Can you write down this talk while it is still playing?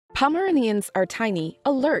Pomeranians are tiny,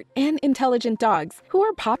 alert, and intelligent dogs who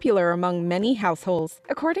are popular among many households.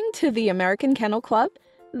 According to the American Kennel Club,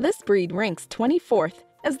 this breed ranks 24th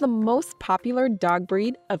as the most popular dog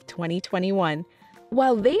breed of 2021.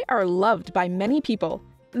 While they are loved by many people,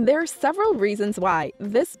 there are several reasons why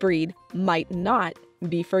this breed might not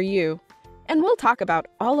be for you. And we'll talk about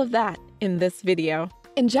all of that in this video.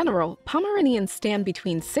 In general, Pomeranians stand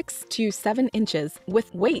between 6 to 7 inches,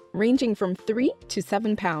 with weight ranging from 3 to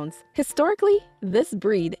 7 pounds. Historically, this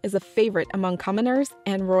breed is a favorite among commoners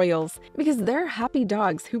and royals because they're happy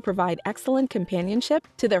dogs who provide excellent companionship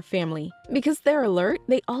to their family. Because they're alert,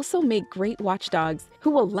 they also make great watchdogs who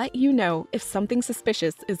will let you know if something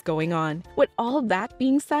suspicious is going on. With all that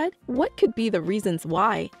being said, what could be the reasons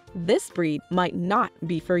why this breed might not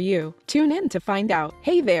be for you? Tune in to find out.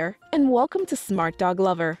 Hey there, and welcome to Smart Dog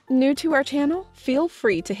Lover. New to our channel? Feel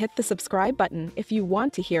free to hit the subscribe button if you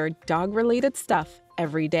want to hear dog-related stuff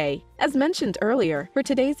every day. As mentioned earlier, for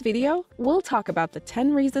today's video, we'll talk about the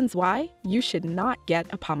 10 reasons why you should not get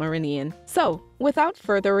a Pomeranian. So, without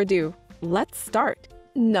further ado, let's start.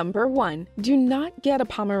 Number 1. Do not get a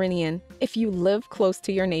Pomeranian if you live close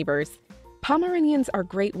to your neighbors. Pomeranians are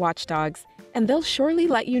great watchdogs, and they'll surely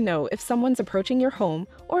let you know if someone's approaching your home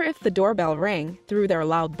or if the doorbell rang through their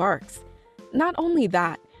loud barks. Not only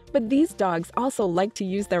that, but these dogs also like to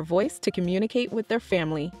use their voice to communicate with their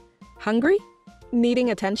family. Hungry? Needing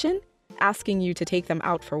attention? Asking you to take them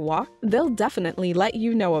out for a walk? They'll definitely let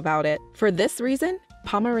you know about it. For this reason,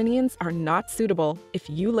 Pomeranians are not suitable if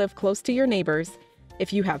you live close to your neighbors,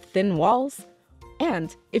 if you have thin walls,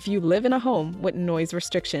 and if you live in a home with noise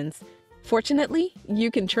restrictions. Fortunately,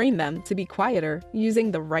 you can train them to be quieter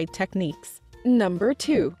using the right techniques. Number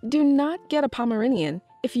 2. Do not get a Pomeranian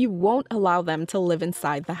if you won't allow them to live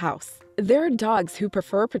inside the house. There are dogs who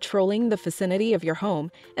prefer patrolling the vicinity of your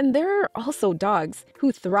home, and there are also dogs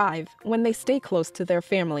who thrive when they stay close to their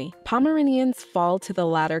family. Pomeranians fall to the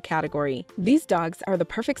latter category. These dogs are the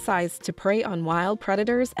perfect size to prey on wild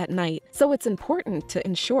predators at night, so it's important to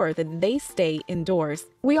ensure that they stay indoors.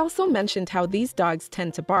 We also mentioned how these dogs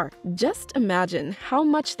tend to bark. Just imagine how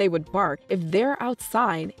much they would bark if they're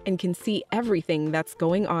outside and can see everything that's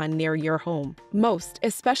going on near your home. Most,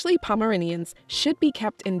 especially Pomeranians, should be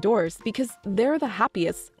kept indoors because they're the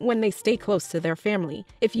happiest when they stay close to their family.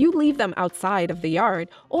 If you leave them outside of the yard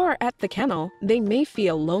or at the kennel, they may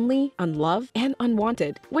feel lonely, unloved, and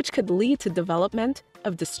unwanted, which could lead to development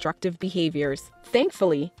of destructive behaviors.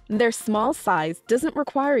 Thankfully, their small size doesn't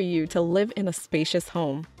require you to live in a spacious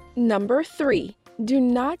home. Number 3. Do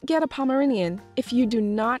not get a Pomeranian if you do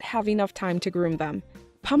not have enough time to groom them.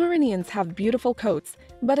 Pomeranians have beautiful coats,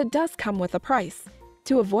 but it does come with a price.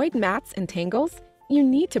 To avoid mats and tangles, you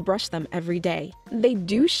need to brush them every day. They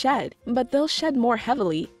do shed, but they'll shed more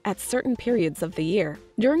heavily at certain periods of the year.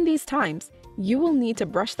 During these times, you will need to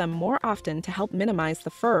brush them more often to help minimize the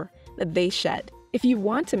fur that they shed. If you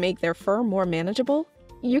want to make their fur more manageable,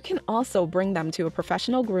 you can also bring them to a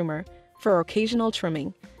professional groomer for occasional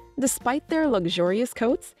trimming. Despite their luxurious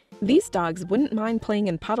coats, these dogs wouldn't mind playing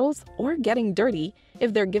in puddles or getting dirty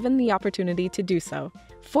if they're given the opportunity to do so.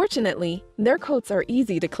 Fortunately, their coats are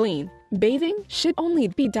easy to clean. Bathing should only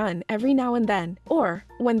be done every now and then, or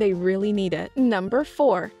when they really need it. Number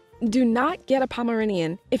 4. Do not get a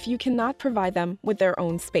Pomeranian if you cannot provide them with their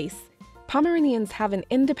own space. Pomeranians have an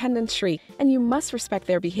independent streak, and you must respect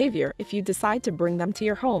their behavior if you decide to bring them to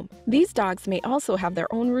your home. These dogs may also have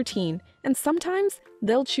their own routine, and sometimes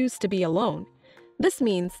they'll choose to be alone. This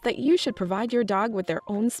means that you should provide your dog with their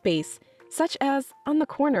own space, such as on the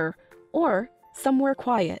corner or somewhere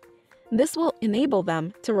quiet. This will enable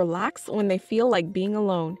them to relax when they feel like being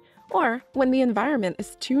alone, or when the environment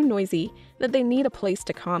is too noisy that they need a place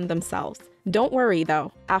to calm themselves. Don't worry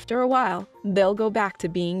though, after a while, they'll go back to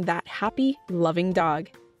being that happy, loving dog.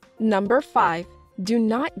 Number 5. Do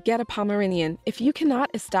not get a Pomeranian if you cannot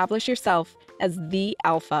establish yourself as the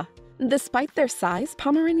alpha. Despite their size,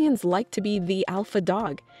 Pomeranians like to be the alpha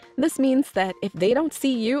dog. This means that if they don't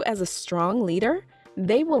see you as a strong leader,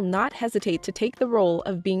 they will not hesitate to take the role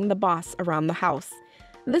of being the boss around the house.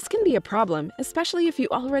 This can be a problem, especially if you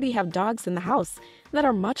already have dogs in the house that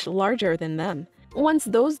are much larger than them. Once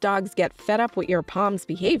those dogs get fed up with your Pom's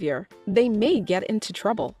behavior, they may get into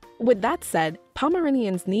trouble. With that said,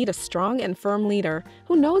 Pomeranians need a strong and firm leader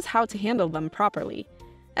who knows how to handle them properly.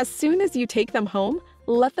 As soon as you take them home,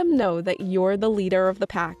 let them know that you're the leader of the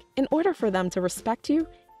pack in order for them to respect you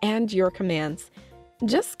and your commands.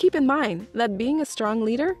 Just keep in mind that being a strong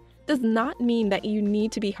leader does not mean that you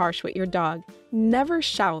need to be harsh with your dog. Never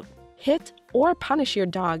shout, hit, or punish your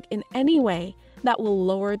dog in any way that will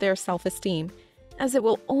lower their self-esteem. as it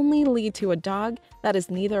will only lead to a dog that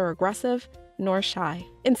is neither aggressive nor shy.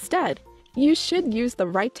 Instead, you should use the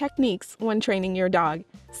right techniques when training your dog,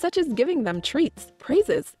 such as giving them treats,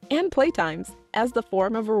 praises, and playtimes as the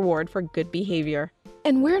form of reward for good behavior.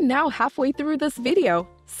 And we're now halfway through this video.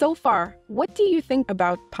 So far, what do you think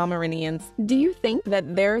about Pomeranians? Do you think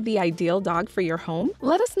that they're the ideal dog for your home?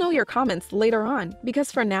 Let us know your comments later on,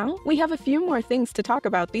 because for now, we have a few more things to talk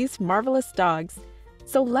about these marvelous dogs.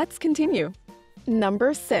 So let's continue.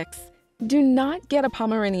 Number 6. Do not get a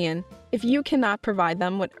Pomeranian if you cannot provide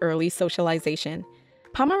them with early socialization.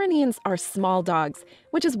 Pomeranians are small dogs,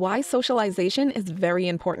 which is why socialization is very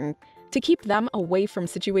important, to keep them away from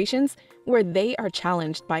situations where they are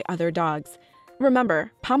challenged by other dogs.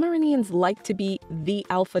 Remember, Pomeranians like to be the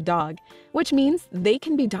alpha dog, which means they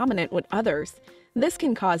can be dominant with others. This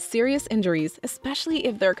can cause serious injuries, especially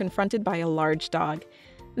if they're confronted by a large dog.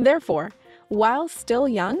 Therefore, while still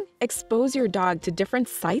young, expose your dog to different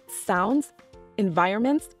sights, sounds,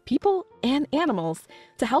 environments, people, and animals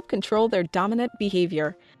to help control their dominant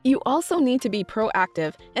behavior. You also need to be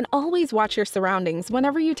proactive and always watch your surroundings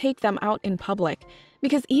whenever you take them out in public,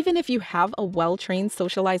 because even if you have a well-trained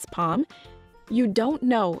socialized Pom, you don't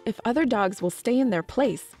know if other dogs will stay in their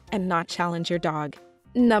place and not challenge your dog.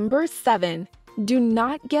 Number 7. Do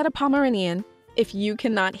not get a Pomeranian if you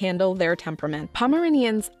cannot handle their temperament.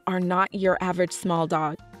 Pomeranians are not your average small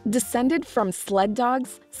dog. Descended from sled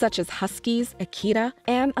dogs such as Huskies, Akita,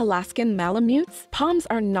 and Alaskan Malamutes, Poms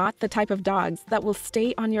are not the type of dogs that will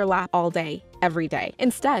stay on your lap all day, every day.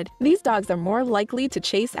 Instead, these dogs are more likely to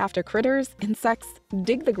chase after critters, insects,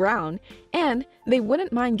 dig the ground, and they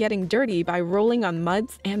wouldn't mind getting dirty by rolling on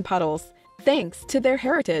muds and puddles. Thanks to their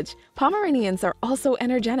heritage, Pomeranians are also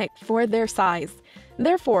energetic for their size.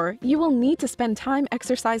 Therefore, you will need to spend time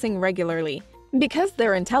exercising regularly. Because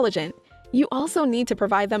they're intelligent, you also need to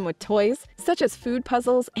provide them with toys, such as food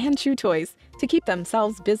puzzles and chew toys, to keep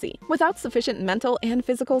themselves busy. Without sufficient mental and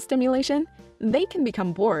physical stimulation, they can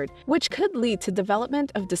become bored, which could lead to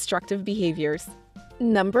development of destructive behaviors.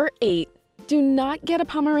 Number 8. Do not get a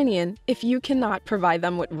Pomeranian if you cannot provide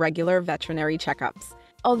them with regular veterinary checkups.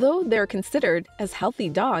 Although they're considered as healthy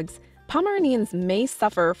dogs, Pomeranians may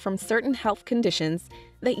suffer from certain health conditions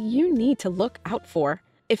that you need to look out for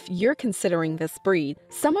if you're considering this breed.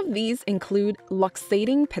 Some of these include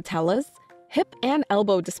luxating patellas, hip and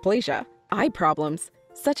elbow dysplasia, eye problems,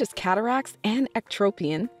 such as cataracts and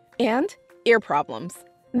ectropion, and ear problems.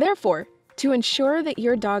 Therefore, to ensure that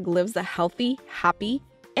your dog lives a healthy, happy,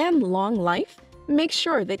 and long life, make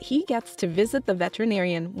sure that he gets to visit the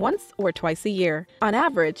veterinarian once or twice a year. On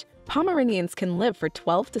average, Pomeranians can live for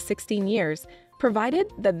 12 to 16 years, provided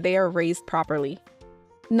that they are raised properly.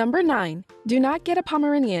 Number 9. Do not get a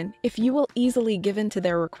Pomeranian if you will easily give in to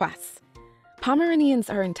their requests. Pomeranians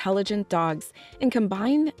are intelligent dogs, and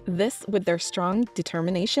combine this with their strong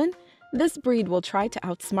determination, this breed will try to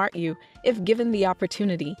outsmart you if given the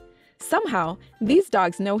opportunity. Somehow, these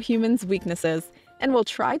dogs know humans' weaknesses and will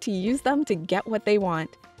try to use them to get what they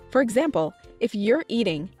want. For example, if you're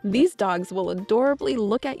eating, these dogs will adorably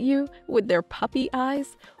look at you with their puppy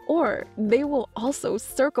eyes, or they will also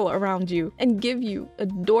circle around you and give you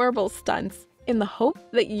adorable stunts in the hope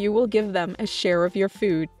that you will give them a share of your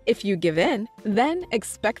food. If you give in, then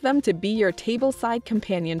expect them to be your tableside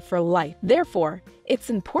companion for life. Therefore, it's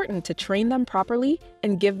important to train them properly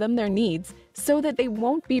and give them their needs so that they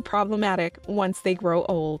won't be problematic once they grow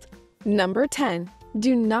old. Number 10.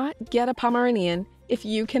 Do not get a Pomeranian if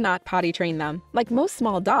you cannot potty train them. Like most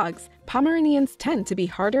small dogs, Pomeranians tend to be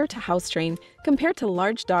harder to house train compared to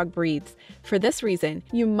large dog breeds. For this reason,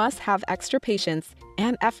 you must have extra patience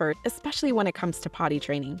and effort, especially when it comes to potty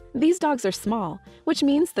training. These dogs are small, which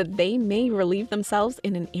means that they may relieve themselves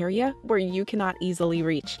in an area where you cannot easily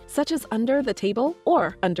reach, such as under the table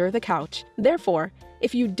or under the couch. Therefore,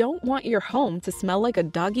 if you don't want your home to smell like a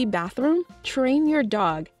doggy bathroom, train your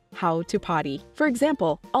dog how to potty. For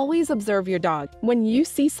example, always observe your dog. When you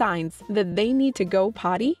see signs that they need to go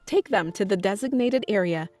potty, take them to the designated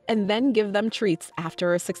area and then give them treats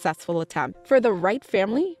after a successful attempt. For the right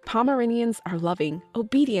family, Pomeranians are loving,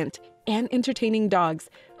 obedient, and entertaining dogs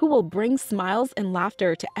who will bring smiles and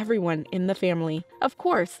laughter to everyone in the family. Of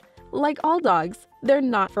course, like all dogs, they're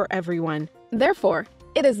not for everyone. Therefore,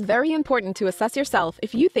 it is very important to assess yourself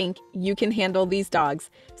if you think you can handle these dogs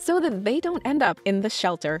so that they don't end up in the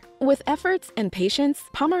shelter. With efforts and patience,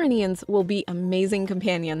 Pomeranians will be amazing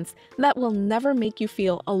companions that will never make you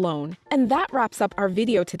feel alone. And that wraps up our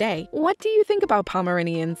video today. What do you think about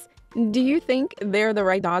Pomeranians? Do you think they're the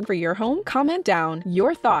right dog for your home? Comment down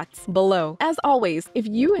your thoughts below. As always, if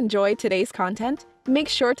you enjoyed today's content, Make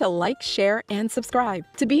sure to like, share, and subscribe.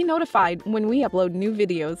 To be notified when we upload new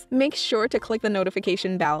videos, make sure to click the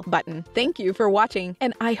notification bell button. Thank you for watching,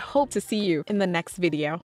 and I hope to see you in the next video.